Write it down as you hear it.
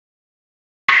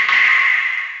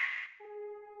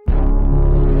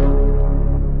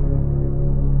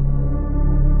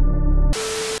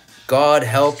God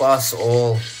help us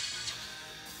all.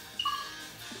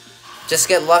 Just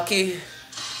get lucky.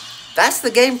 That's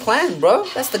the game plan, bro.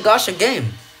 That's the Gacha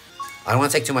game. I don't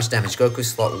want to take too much damage. Goku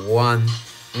slot 1. I'm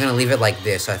going to leave it like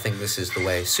this. I think this is the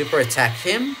way. Super attack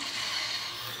him.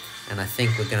 And I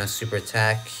think we're going to super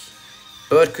attack.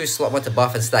 Birdku slot 1 to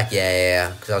buff and stack. Yeah.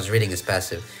 Because I was reading his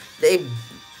passive.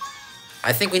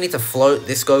 I think we need to float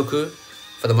this Goku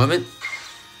for the moment.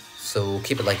 So we'll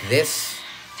keep it like this.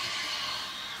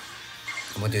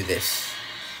 And we'll do this.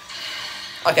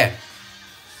 Okay.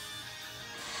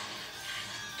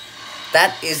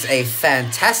 That is a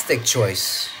fantastic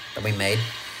choice that we made.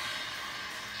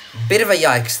 Bit of a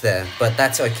yikes there, but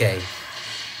that's okay.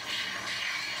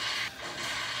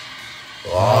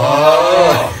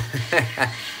 Oh!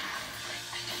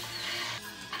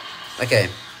 Okay.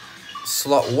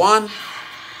 Slot 1.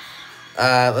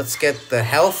 Let's get the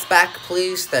health back,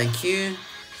 please. Thank you.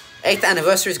 8th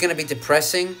anniversary is going to be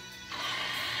depressing.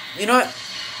 You know,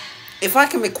 if I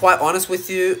can be quite honest with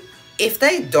you, if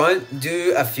they don't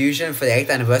do a fusion for the 8th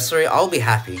anniversary, I'll be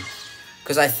happy.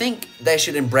 Because I think they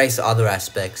should embrace other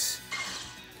aspects.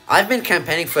 I've been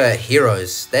campaigning for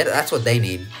heroes. That's what they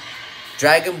need.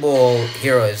 Dragon Ball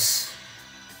heroes.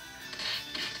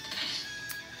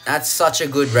 That's such a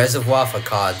good reservoir for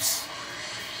cards.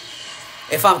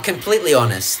 If I'm completely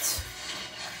honest.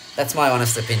 That's my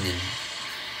honest opinion.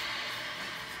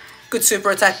 Good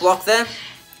super attack block there.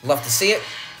 Love to see it.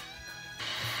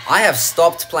 I have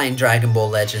stopped playing Dragon Ball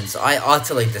Legends. I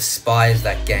utterly despise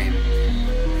that game.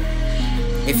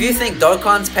 If you think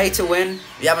Dokkan's pay to win,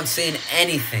 you haven't seen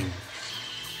anything.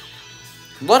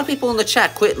 A lot of people in the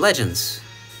chat quit Legends.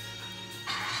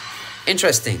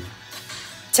 Interesting.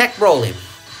 Tech BROLY.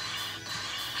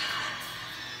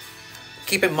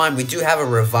 Keep in mind, we do have a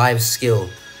revive skill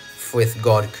with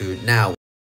Godku. Now,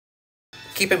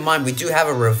 keep in mind, we do have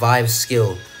a revive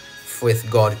skill with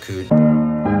Godku.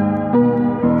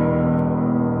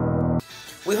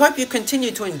 We hope you continue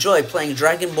to enjoy playing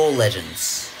Dragon Ball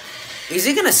Legends. Is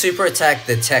he gonna super attack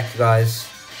the tech, guys?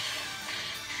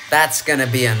 That's gonna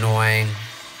be annoying.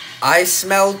 I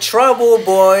smell trouble,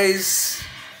 boys.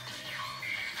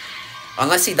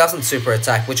 Unless he doesn't super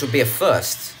attack, which would be a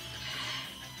first.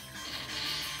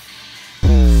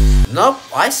 Nope,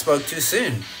 I spoke too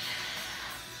soon.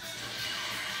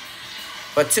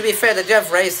 But to be fair, they do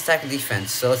have raised attack and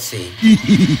defense, so let's see.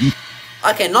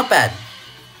 Okay, not bad.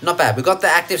 Not bad. We got the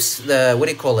active, what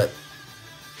do you call it?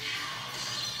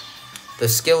 The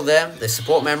skill there, the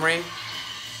support memory.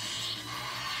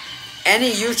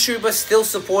 Any YouTuber still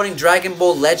supporting Dragon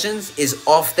Ball Legends is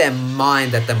off their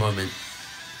mind at the moment.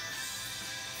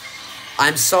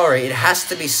 I'm sorry, it has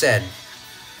to be said.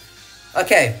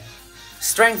 Okay,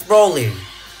 Strength BROLY.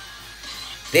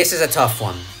 This is a tough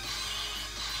one.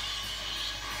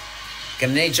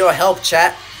 Gonna need your help,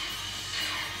 chat.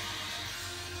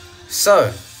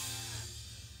 So,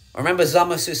 I remember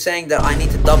Zamasu saying that I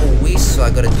need to double Whis, so I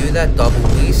gotta do that. Double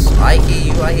Whis. I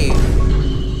hear you, I hear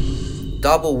you.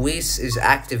 Double Whis is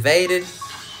activated.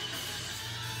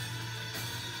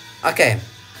 Okay.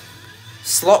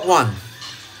 Slot 1.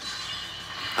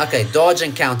 Okay, dodge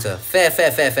and counter. Fair.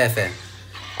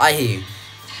 I hear you.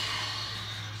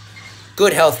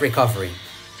 Good health recovery.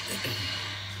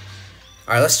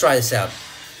 Alright, let's try this out.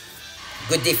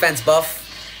 Good defense buff.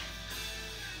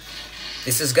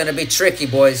 This is gonna be tricky,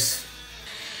 boys.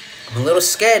 I'm a little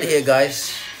scared here,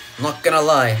 guys. I'm not gonna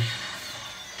lie.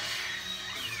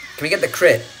 Can we get the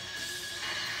crit?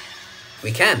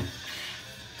 We can.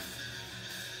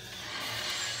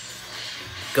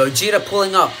 Gogeta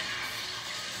pulling up.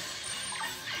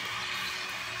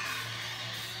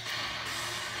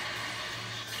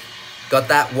 Got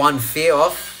that one fear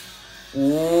off.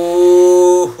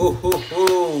 Ooh, hoo, hoo,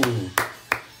 hoo.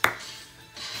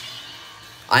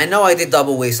 I know I did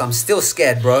double Whis. I'm still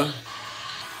scared, bro.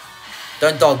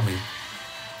 Don't dog me.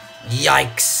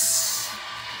 Yikes.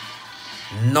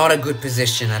 Not a good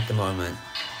position at the moment.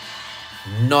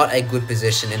 Not a good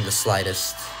position in the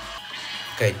slightest.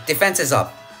 Okay, defense is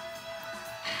up.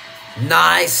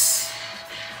 Nice.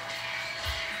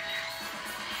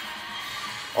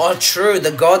 Oh, true.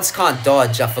 The gods can't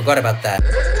dodge. I forgot about that.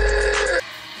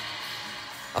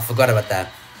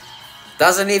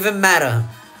 Doesn't even matter.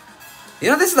 You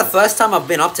know, this is the first time I've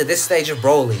been up to this stage of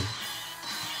BROLY.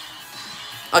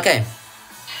 Okay.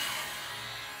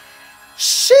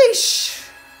 Sheesh.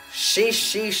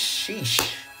 Sheesh.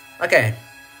 Okay.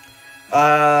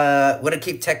 We're gonna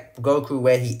keep Tech Goku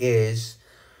where he is.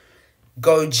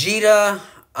 Gogeta.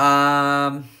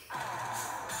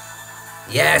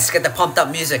 Yes, get the pumped up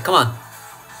music. Come on.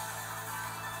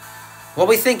 What are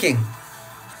we thinking?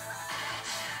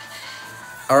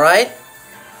 Alright?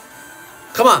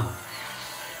 Come on.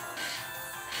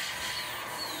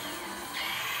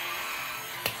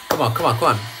 Come on, come on,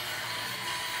 come on.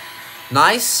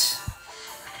 Nice.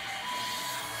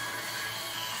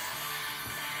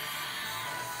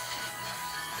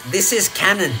 This is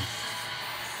canon.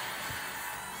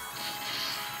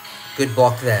 Good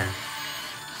block there.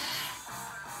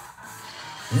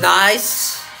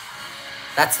 Nice.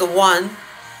 That's the one.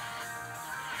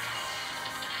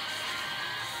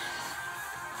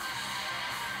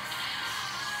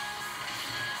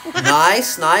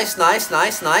 Nice, nice, nice,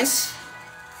 nice, nice.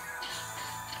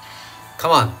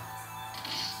 Come on.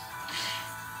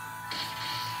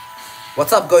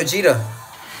 What's up, Gogeta?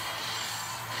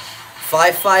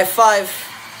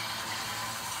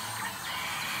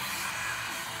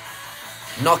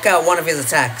 555. Knock out one of his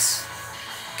attacks.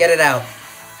 Get it out.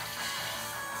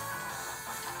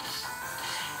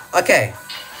 Okay.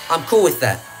 I'm cool with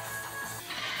that.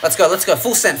 Let's go, let's go.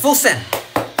 Full send, full send.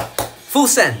 Full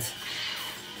send.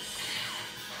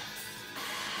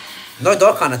 No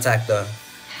Dokkan attack though.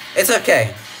 It's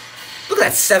okay. Look at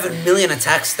that 7 million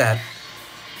attack stat.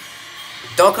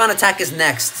 Dokkan attack is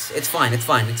next. It's fine, it's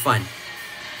fine, it's fine.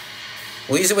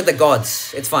 We'll use it with the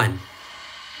gods. It's fine.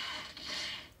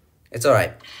 It's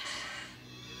alright.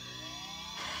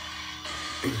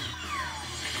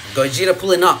 Gogeta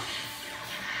pulling up.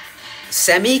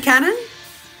 Semi-cannon?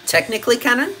 Technically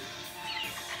cannon?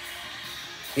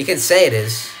 You can say it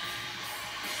is.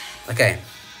 Okay.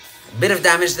 A bit of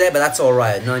damage there, but that's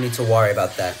alright. No need to worry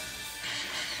about that.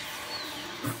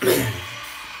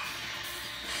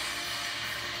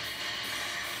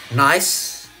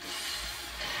 Nice.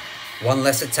 One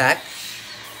less attack.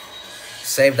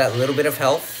 Save that little bit of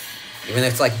health. Even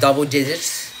if it's like double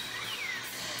digits.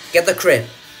 Get the crit.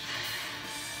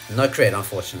 No crit,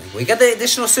 unfortunately. We get the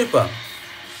additional super.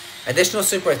 Additional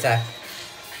super attack.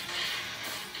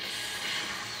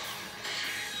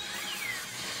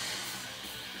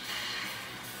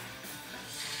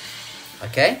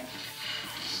 Okay.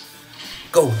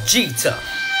 Gogeta.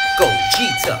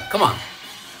 Gogeta. Come on.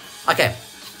 Okay.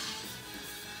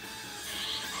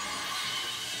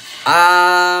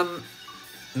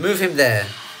 Move him there.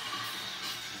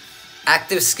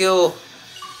 Active skill.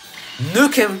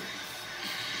 Nuke him.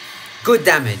 Good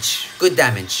damage. Good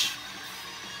damage.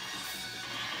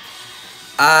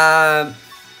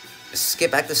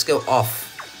 Skip active skill off.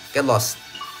 Get lost.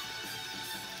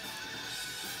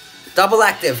 Double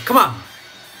active. Come on.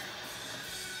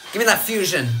 Give me that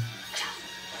fusion.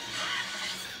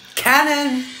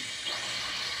 Cannon.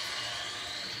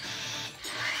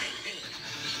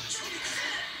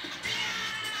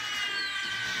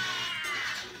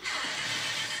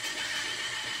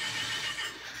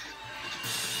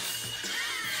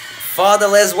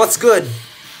 Fatherless, what's good?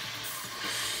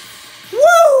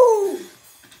 Woo!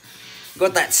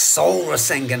 Got that Soul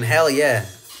Rasengan, hell yeah.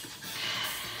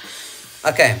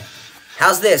 Okay,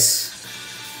 how's this?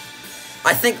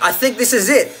 I think this is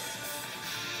it.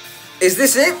 Is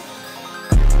this it?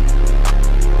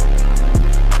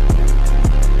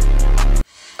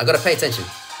 I gotta pay attention.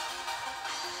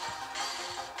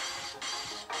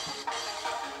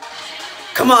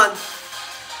 Come on.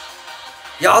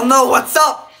 Y'all know what's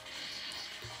up.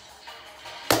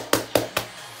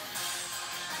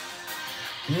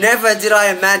 Never did I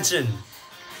imagine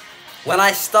when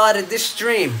I started this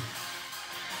stream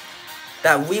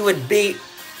that we would beat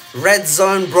Red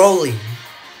Zone BROLY.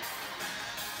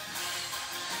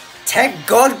 Tech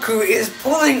Godku is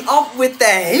pulling up with the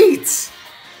heat.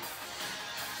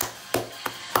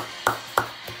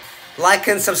 Like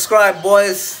and subscribe,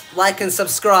 boys. Like and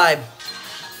subscribe.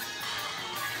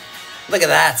 Look at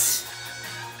that.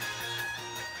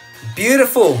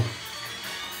 Beautiful.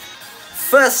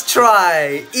 First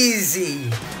try,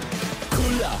 easy.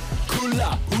 Kula,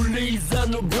 kula,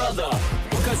 brother.